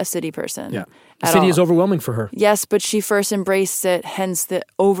 not a city person. Yeah. The city is overwhelming for her. Yes, but she first embraced it, hence the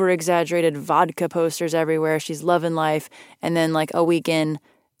over-exaggerated vodka posters everywhere. She's loving life. And then like a week in,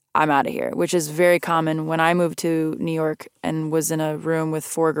 I'm out of here, which is very common. When I moved to New York and was in a room with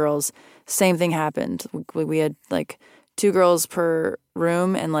 4 girls, same thing happened. We had like 2 girls per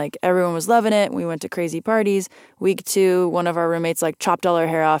room and like everyone was loving it. We went to crazy parties. Week 2, one of our roommates like chopped all her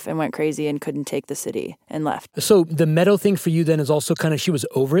hair off and went crazy and couldn't take the city and left. So the Meadow thing for you then is also kind of she was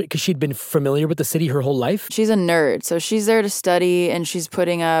over it because she'd been familiar with the city her whole life? She's a nerd. So she's there to study and she's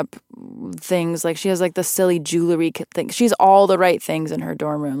putting up things like she has like the silly jewelry thing. She's all the right things in her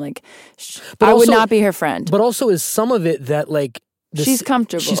dorm room. Like I would not be her friend. But also is some of it that like she's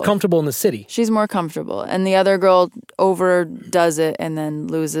comfortable. She's comfortable in the city. She's more comfortable. And the other girl overdoes it and then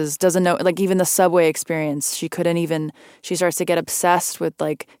loses, doesn't know, like even the subway experience, she starts to get obsessed with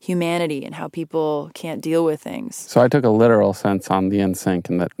like humanity and how people can't deal with things. So I took a literal sense on the NSYNC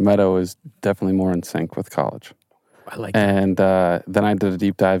and that Meadow is definitely more in sync with college. I like that. And then I did a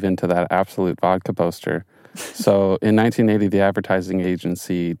deep dive into that Absolute vodka poster. So in 1980, the advertising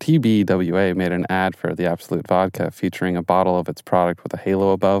agency TBWA made an ad for the Absolute vodka featuring a bottle of its product with a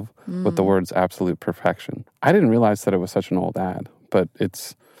halo above with the words Absolute Perfection. I didn't realize that it was such an old ad, but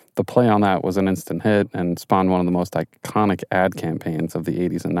the play on that was an instant hit and spawned one of the most iconic ad campaigns of the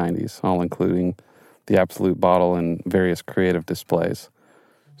 80s and 90s, all including the Absolute bottle and various creative displays.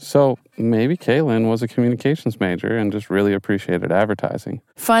 So maybe Caitlin was a communications major and just really appreciated advertising.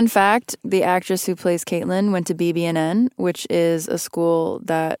 Fun fact, the actress who plays Caitlin went to BB&N, which is a school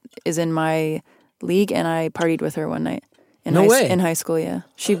that is in my league, and I partied with her one night. In high school, yeah.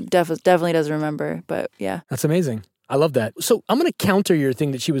 She definitely does remember, but yeah. That's amazing. I love that. So I'm going to counter your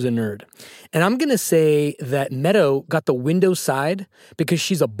thing that she was a nerd. And I'm going to say that Meadow got the window side because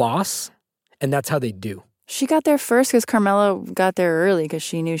she's a boss, and that's how they do. She got there first because Carmela got there early because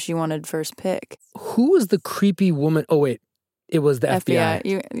she knew she wanted first pick. Who was the creepy woman? Oh, wait. It was the FBI.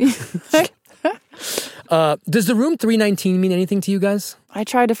 Does the room 319 mean anything to you guys? I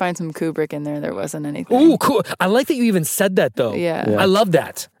tried to find some Kubrick in there. There wasn't anything. Oh, cool. I like that you even said that, though. Yeah. I love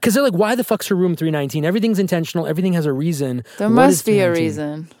that. Because they're like, why the fuck's her room 319? Everything's intentional. Everything has a reason. There must be a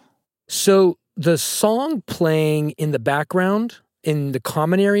reason. So the song playing in the background in the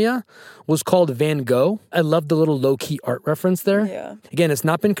common area was called Van Gogh. I love the little low-key art reference there. Yeah. Again, it's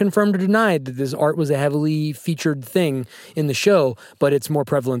not been confirmed or denied that this art was a heavily featured thing in the show, but it's more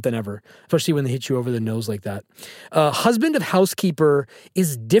prevalent than ever, especially when they hit you over the nose like that. Husband of Housekeeper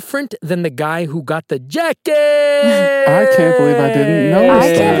is different than the guy who got the jacket. I can't believe I didn't notice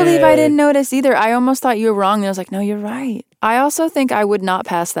I can't believe I didn't notice either. I almost thought you were wrong. And I was like, no, you're right. I also think I would not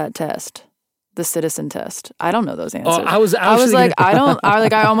pass that test. The citizen test. I don't know those answers. I was like, I don't.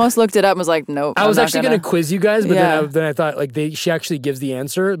 I almost looked it up and was like, nope. I was actually going to quiz you guys, but Yeah. then I thought like she actually gives the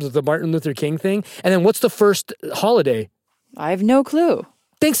answer, the Martin Luther King thing. And then what's the first holiday? I have no clue.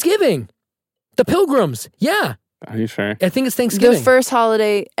 Thanksgiving. The Pilgrims. Yeah. Are you sure? I think it's Thanksgiving. The first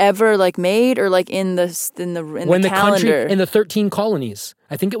holiday ever like made or like in the when the calendar. country in the 13 colonies.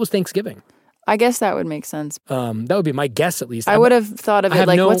 I think it was Thanksgiving. I guess that would make sense. That would be my guess, at least. I would have thought of it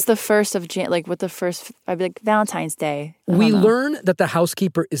like, what's the first of like what the first? I'd be like Valentine's Day. We learn that the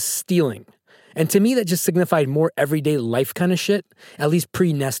housekeeper is stealing, and to me, that just signified more everyday life kind of shit. At least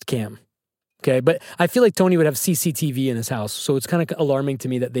pre-Nest Cam. Okay, but I feel like Tony would have CCTV in his house, so it's kind of alarming to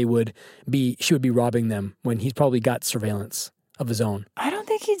me that she would be robbing them when he's probably got surveillance of his own. I don't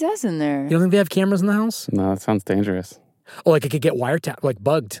think he does in there. You don't think they have cameras in the house? No, that sounds dangerous. Oh, like it could get wiretapped, like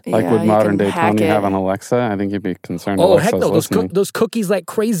bugged. Like would modern day Tony have on Alexa? I think you'd be concerned. Oh, heck no. Listening. Those cookies like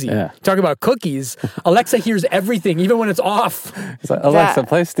crazy. Yeah. Talk about cookies. Alexa hears everything, even when it's off. It's like, Alexa,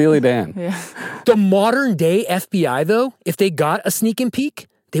 play Steely Dan. Yeah. The modern day FBI, though, if they got a sneak and peek,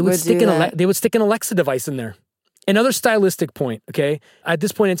 they would stick an Alexa device in there. Another stylistic point, okay? At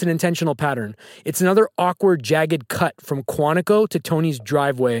this point, it's an intentional pattern. It's another awkward, jagged cut from Quantico to Tony's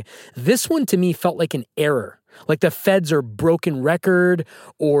driveway. This one, to me, felt like an error. Like the feds are broken record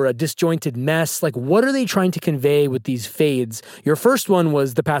or a disjointed mess. Like, what are they trying to convey with these fades? Your first one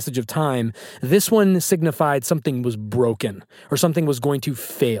was the passage of time. This one signified something was broken or something was going to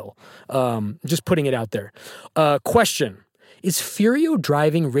fail. Just putting it out there. Question. Is Furio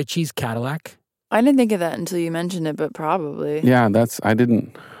driving Richie's Cadillac? I didn't think of that until you mentioned it, but probably. Yeah, I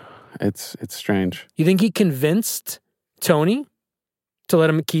didn't. It's strange. You think he convinced Tony to let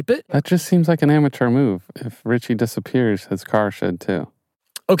him keep it? That just seems like an amateur move. If Richie disappears, his car should too.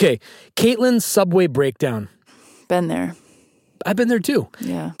 Okay, Caitlin's subway breakdown. Been there. I've been there too.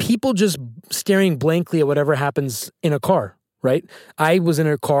 Yeah. People just staring blankly at whatever happens in a car. right? I was in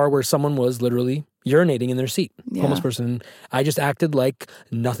a car where someone was literally urinating in their seat, Yeah. homeless person. I just acted like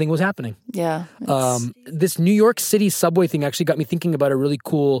nothing was happening. Yeah. This New York City subway thing actually got me thinking about a really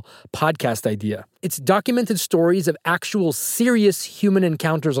cool podcast idea. It's documented stories of actual serious human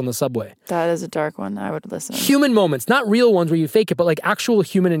encounters on the subway. That is a dark one. I would listen. Human moments, not real ones where you fake it, but like actual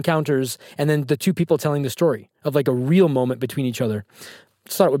human encounters, and then the two people telling the story of like a real moment between each other.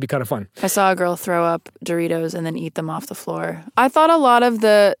 Just thought it would be kind of fun. I saw a girl throw up Doritos and then eat them off the floor. I thought a lot of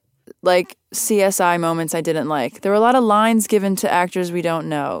the like CSI moments I didn't like. There were a lot of lines given to actors we don't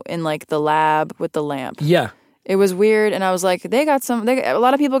know in like the lab with the lamp. Yeah. It was weird, and I was like, a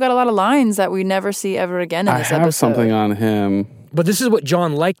lot of people got a lot of lines that we never see ever again in this episode. I have something on him. But this is what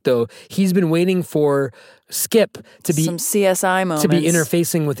John liked, though. He's been waiting for Skip to be some CSI moments, to be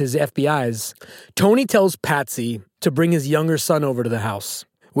interfacing with his FBI's. Tony tells Patsy to bring his younger son over to the house,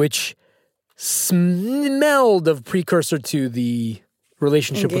 which smelled of precursor to the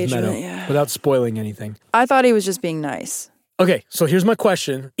relationship with Meadow, without spoiling anything. I thought he was just being nice. Okay, so here's my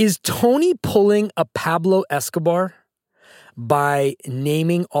question. Is Tony pulling a Pablo Escobar by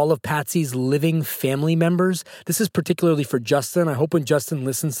naming all of Patsy's living family members? This is particularly for Justin. I hope when Justin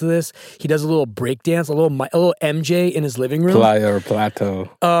listens to this, he does a little breakdance, a little MJ in his living room. Playa or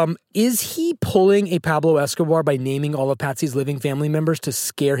Plato. Is he pulling a Pablo Escobar by naming all of Patsy's living family members to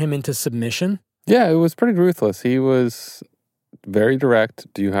scare him into submission? Yeah, it was pretty ruthless. He was very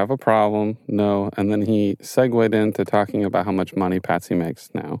direct. Do you have a problem? No. And then he segued into talking about how much money Patsy makes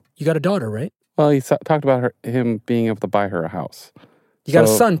now. You got a daughter, right? Well, he talked about him being able to buy her a house. You got a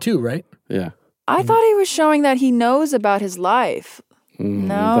son too, right? Yeah. I thought he was showing that he knows about his life.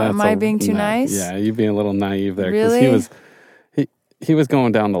 No? Am I being too nice? Yeah, you're being a little naive there. Really? He was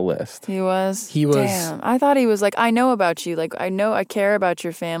going down the list. He was? He was. Damn. I thought he was like, I know about you. Like, I care about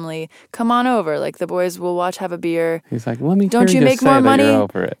your family. Come on over. Like, the boys will watch, have a beer. He's like, let me Don't hear you make say more that money? You're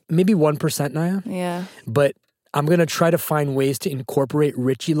over it. Maybe 1%, Naya. Yeah. But I'm going to try to find ways to incorporate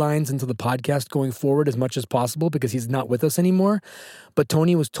Richie lines into the podcast going forward as much as possible because he's not with us anymore. But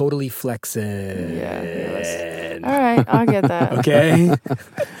Tony was totally flexing. Yeah, he was. All right, I'll get that. Okay?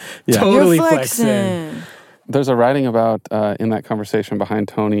 Yeah. Totally You're flexing. There's a writing about, in that conversation behind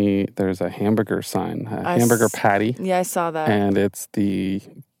Tony, there's a hamburger sign, hamburger patty. Yeah, I saw that. And it's the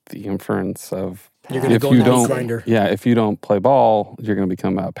inference of You're going to go you in the don't grinder. Yeah, if you don't play ball, you're going to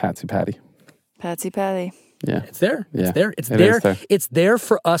become a Patsy Patty. Patsy Patty. Yeah. It's there. Yeah. It's there. It's It there. is there. It's there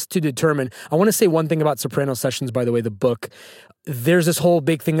for us to determine. I want to say one thing about Soprano Sessions, by the way, the book. There's this whole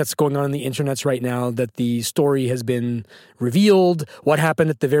big thing that's going on in the internets right now that the story has been revealed, what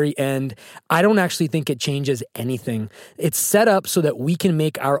happened at the very end. I don't actually think it changes anything. It's set up so that we can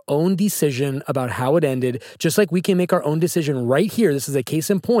make our own decision about how it ended, just like we can make our own decision right here. This is a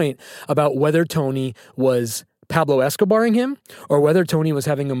case in point about whether Tony was Pablo Escobaring him or whether Tony was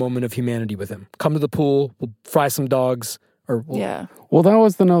having a moment of humanity with him. Come to the pool, we'll fry some dogs. Yeah. Well, that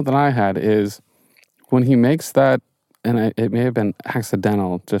was the note that I had is when he makes that, and it may have been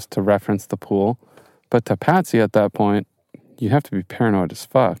accidental just to reference the pool, but to Patsy at that point, you have to be paranoid as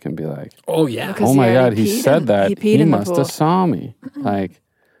fuck and be like, oh yeah. Because, oh my yeah, God, he said that. He He must have saw me. Like,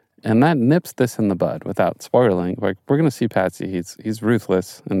 and that nips this in the bud without spoiling. Like, we're going to see Patsy. He's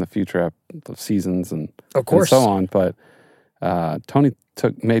ruthless in the future of seasons and, of course. and so on. But Tony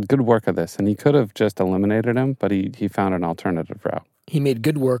made good work of this, and he could have just eliminated him, but he found an alternative route. He made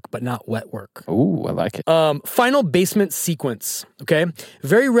good work, but not wet work. Ooh, I like it. Final basement sequence, okay?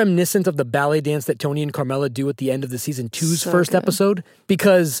 Very reminiscent of the ballet dance that Tony and Carmela do at the end of the season 2's first episode,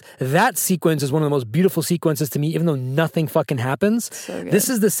 because that sequence is one of the most beautiful sequences to me, even though nothing fucking happens. So good. This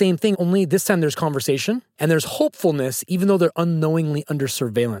is the same thing, only this time there's conversation and there's hopefulness, even though they're unknowingly under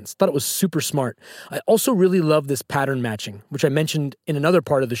surveillance. Thought it was super smart. I also really love this pattern matching, which I mentioned in another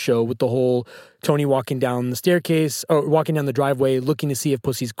part of the show with the whole Tony walking down the staircase, or walking down the driveway, looking to see if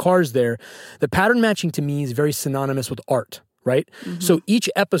Pussy's car's there. The pattern matching to me is very synonymous with art, right? Mm-hmm. So each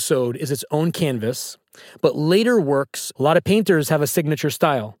episode is its own canvas, but later works, a lot of painters have a signature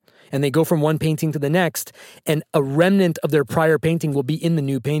style, and they go from one painting to the next, and a remnant of their prior painting will be in the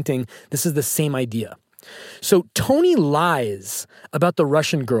new painting. This is the same idea. So Tony lies about the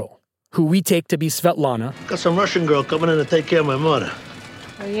Russian girl, who we take to be Svetlana. Got some Russian girl coming in to take care of my mother.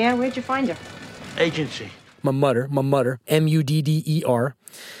 Oh, yeah? Where'd you find her? Agency. My mudder, Mudder.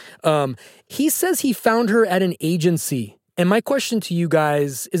 He says he found her at an agency. And my question to you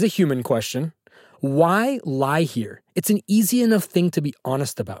guys is a human question. Why lie here? It's an easy enough thing to be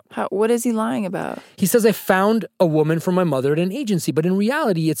honest about. What is he lying about? He says, I found a woman for my mother at an agency, but in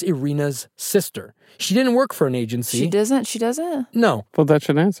reality, it's Irina's sister. She didn't work for an agency. She doesn't? No. Well, that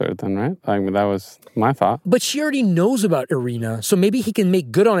should answer it then, right? I mean, that was my thought. But she already knows about Irina, so maybe he can make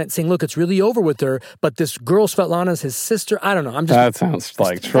good on it, saying, look, it's really over with her, but this girl, Svetlana's his sister. I don't know. That sounds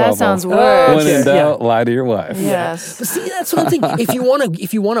like trouble. That sounds worse. When in doubt, lie to your wife. Yes. But see, that's what I'm thinking. If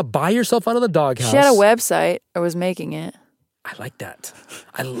you want to buy yourself out of the doghouse. She had a website or was making it. I like that.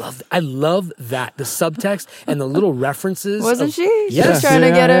 I love that. The subtext and the little references. Wasn't she? Yes. She was trying to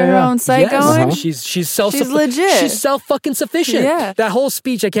get her own site going. She's legit. She's self-fucking sufficient. Yeah. That whole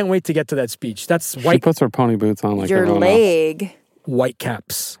speech, I can't wait to get to that speech. That's She puts her pony boots on like your everyone leg. else.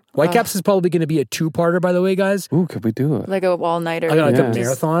 Whitecaps. Whitecaps is probably going to be a 2-parter, by the way, guys. Ooh, could we do it? Like a all-nighter. Like a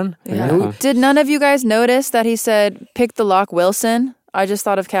marathon. Yeah. Did none of you guys notice that he said, pick the lock, Wilson? I just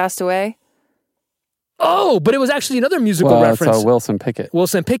thought of Castaway. Oh, but it was actually another musical reference. It's Wilson Pickett.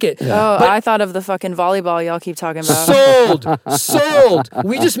 Wilson Pickett. Yeah. But I thought of the fucking volleyball y'all keep talking about. Sold.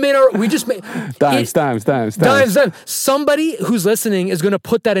 We just made dimes. Somebody who's listening is going to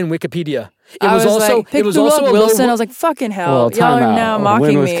put that in Wikipedia. It was also like, pick the lock, Wilson. I was like, fucking hell. Well, y'all are now mocking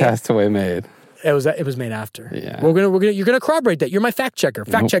me. When was me. Castaway made? It was made after. Yeah. You're gonna corroborate that. You're my fact checker.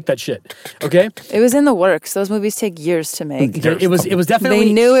 Fact check that shit. Okay. It was in the works. Those movies take years to make. It was definitely.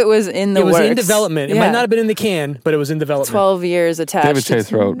 They knew it was in the works. It was in development. It might not have been in the can, but it was in development. 12 years attached. David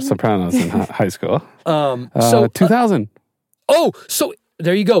Chase wrote Sopranos in high school. So 2000. So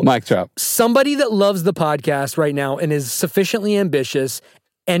there you go. Mic drop. Somebody that loves the podcast right now and is sufficiently ambitious,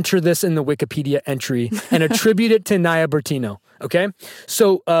 enter this in the Wikipedia entry and attribute it to Naya Bertino. Okay.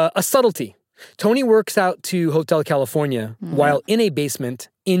 So a subtlety. Tony works out to Hotel California while in a basement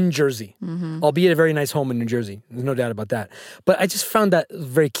in Jersey, albeit a very nice home in New Jersey. There's no doubt about that. But I just found that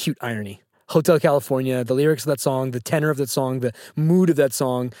very cute irony. Hotel California, the lyrics of that song, the tenor of that song, the mood of that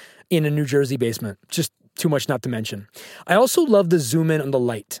song in a New Jersey basement. Just too much not to mention. I also love the zoom in on the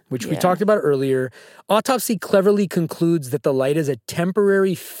light, which we talked about earlier. Autopsy cleverly concludes that the light is a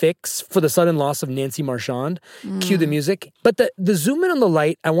temporary fix for the sudden loss of Nancy Marchand. Cue the music. But the zoom in on the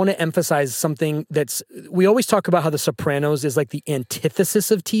light, I want to emphasize something we always talk about how The Sopranos is like the antithesis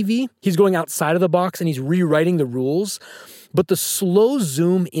of TV. He's going outside of the box and he's rewriting the rules. But the slow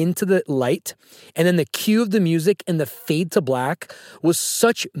zoom into the light and then the cue of the music and the fade to black was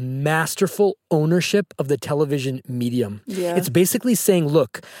such masterful ownership of the television medium. Yeah. It's basically saying,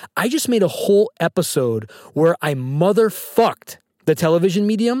 look, I just made a whole episode where I motherfucked the television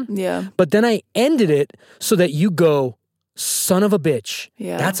medium. Yeah. But then I ended it so that you go, son of a bitch.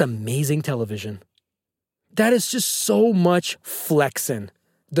 Yeah. That's amazing television. That is just so much flexing.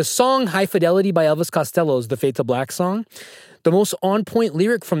 The song High Fidelity by Elvis Costello's the Fade to Black song, the most on-point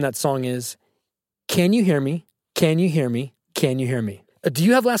lyric from that song is, can you hear me? Can you hear me? Can you hear me? Do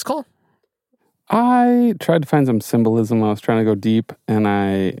you have last call? I tried to find some symbolism. I was trying to go deep, and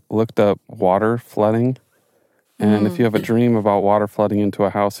I looked up water flooding. And if you have a dream about water flooding into a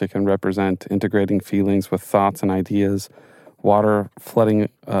house, it can represent integrating feelings with thoughts and ideas. Water flooding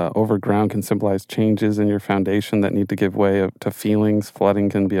over ground can symbolize changes in your foundation that need to give way to feelings. Flooding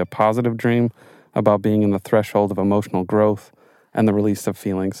can be a positive dream about being in the threshold of emotional growth and the release of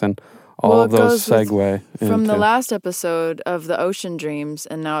feelings. And all of those segue from the last episode of the ocean dreams,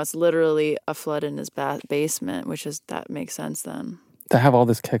 and now it's literally a flood in his basement, that makes sense then. To have all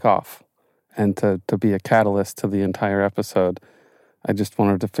this kick off and to be a catalyst to the entire episode, I just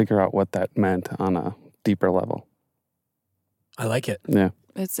wanted to figure out what that meant on a deeper level. I like it. Yeah.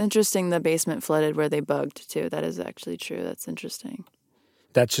 It's interesting the basement flooded where they bugged too. That is actually true. That's interesting.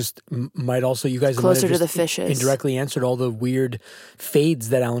 That just might also, you guys closer to the fishes. Indirectly answered all the weird fades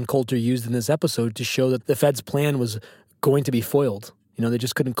that Alan Coulter used in this episode to show that the Fed's plan was going to be foiled. They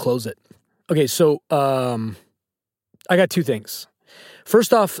just couldn't close it. Okay, so I got two things.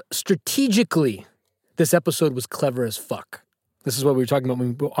 First off, strategically, this episode was clever as fuck. This is what we were talking about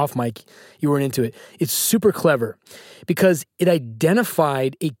when we were off mic. You weren't into it. It's super clever because it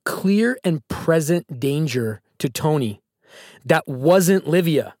identified a clear and present danger to Tony that wasn't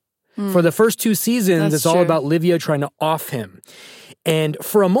Livia. For the first 2 seasons, it's all about Livia trying to off him. And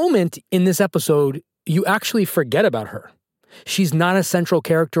for a moment in this episode, you actually forget about her. She's not a central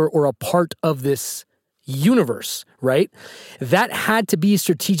character or a part of this universe, right? That had to be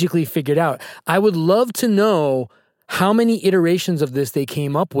strategically figured out. I would love to know how many iterations of this they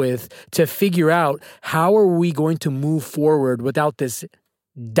came up with to figure out how are we going to move forward without this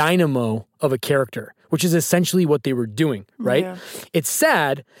dynamo of a character, which is essentially what they were doing, right? Yeah. It's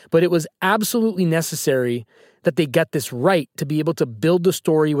sad, but it was absolutely necessary that they get this right to be able to build the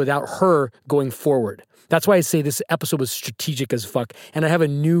story without her going forward. That's why I say this episode was strategic as fuck. And I have a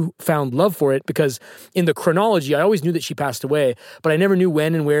newfound love for it because in the chronology, I always knew that she passed away, but I never knew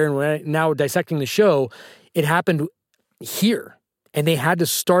when and where. And now dissecting the show, it happened here. And they had to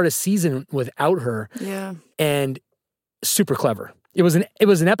start a season without her. Yeah. And super clever. It was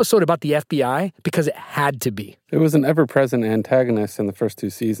an episode about the FBI because it had to be. It was an ever-present antagonist in the first 2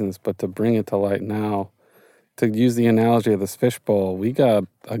 seasons, but to bring it to light now, to use the analogy of this fishbowl, we got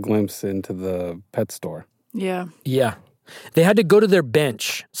a glimpse into the pet store. Yeah. Yeah. They had to go to their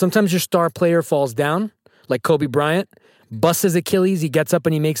bench. Sometimes your star player falls down, like Kobe Bryant, busts his Achilles, he gets up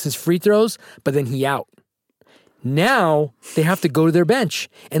and he makes his free throws, but then he out. Now they have to go to their bench,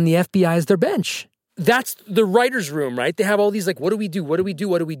 and the FBI is their bench. That's the writer's room, right? They have all these like, what do we do? What do we do?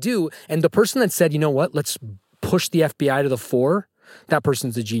 What do we do? And the person that said, you know what, let's push the FBI to the fore, that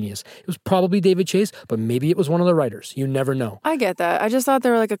person's a genius. It was probably David Chase, but maybe it was one of the writers. You never know. I get that. I just thought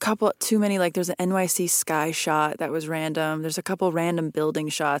there were like a couple too many, like there's an NYC sky shot that was random. There's a couple random building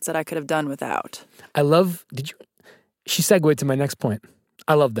shots that I could have done without. She segued to my next point.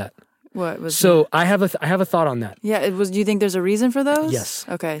 I love that. What was so I have a thought on that. Yeah, do you think there's a reason for those? Yes.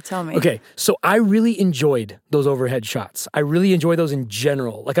 Okay, tell me. Okay, so I really enjoyed those overhead shots. I really enjoy those in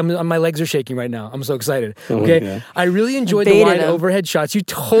general. Like my legs are shaking right now. I'm so excited. Okay, yeah. I really enjoyed the wide overhead shots. You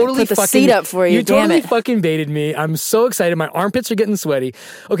totally put the seat up for you. You totally fucking baited me. I'm so excited. My armpits are getting sweaty.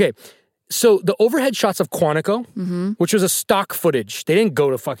 Okay. So the overhead shots of Quantico, which was a stock footage. They didn't go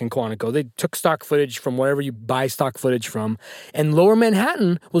to fucking Quantico. They took stock footage from wherever you buy stock footage from. And Lower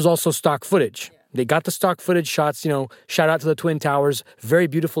Manhattan was also stock footage. They got the stock footage shots, shout out to the Twin Towers. Very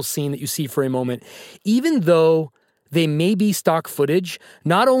beautiful scene that you see for a moment. Even though they may be stock footage,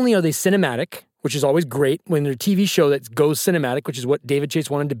 not only are they cinematic, which is always great when they're a TV show that goes cinematic, which is what David Chase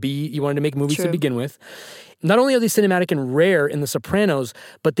wanted to be. He wanted to make movies to begin with. Not only are they cinematic and rare in The Sopranos,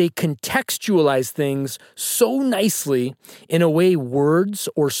 but they contextualize things so nicely in a way words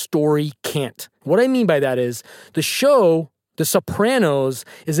or story can't. What I mean by that is the show, The Sopranos,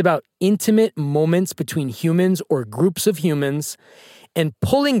 is about intimate moments between humans or groups of humans and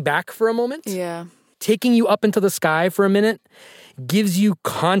pulling back for a moment. Yeah. Taking you up into the sky for a minute gives you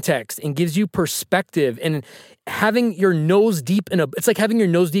context and gives you perspective, and having your nose deep in it's like having your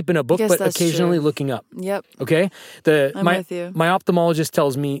nose deep in a book, but occasionally looking up. Yep. Okay? I'm with you. My ophthalmologist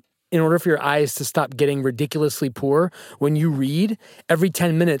tells me in order for your eyes to stop getting ridiculously poor, when you read, every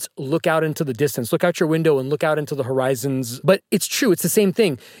 10 minutes, look out into the distance. Look out your window and look out into the horizons. But it's true. It's the same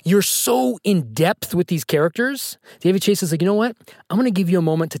thing. You're so in depth with these characters. David Chase is like, you know what? I'm going to give you a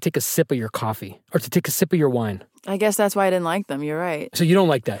moment to take a sip of your coffee or to take a sip of your wine. I guess that's why I didn't like them. You're right. So you don't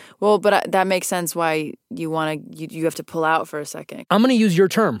like that? Well, but that makes sense why you have to pull out for a second. I'm going to use your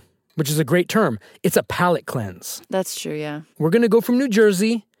term, which is a great term. It's a palate cleanse. That's true, yeah. We're going to go from New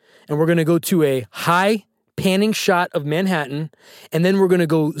Jersey and we're going to go to a high panning shot of Manhattan, and then we're going to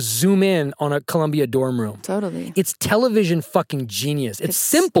go zoom in on a Columbia dorm room. Totally. It's television fucking genius. It's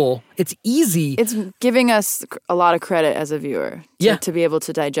simple. It's easy. It's giving us a lot of credit as a viewer to be able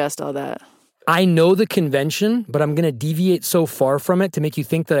to digest all that. I know the convention, but I'm going to deviate so far from it to make you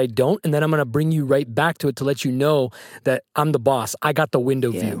think that I don't, and then I'm going to bring you right back to it to let you know that I'm the boss. I got the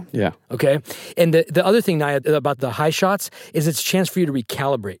window view. Yeah. Okay? And the other thing, Naya, about the high shots is it's a chance for you to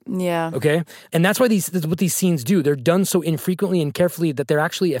recalibrate. Yeah. Okay? And that's why that's what these scenes do. They're done so infrequently and carefully that they're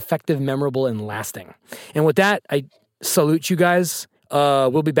actually effective, memorable, and lasting. And with that, I salute you guys.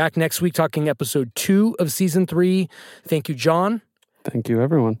 We'll be back next week talking episode 2 of season 3. Thank you, John. Thank you,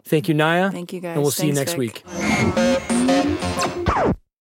 everyone. Thank you, Naya. Thank you, guys. And we'll see you next week.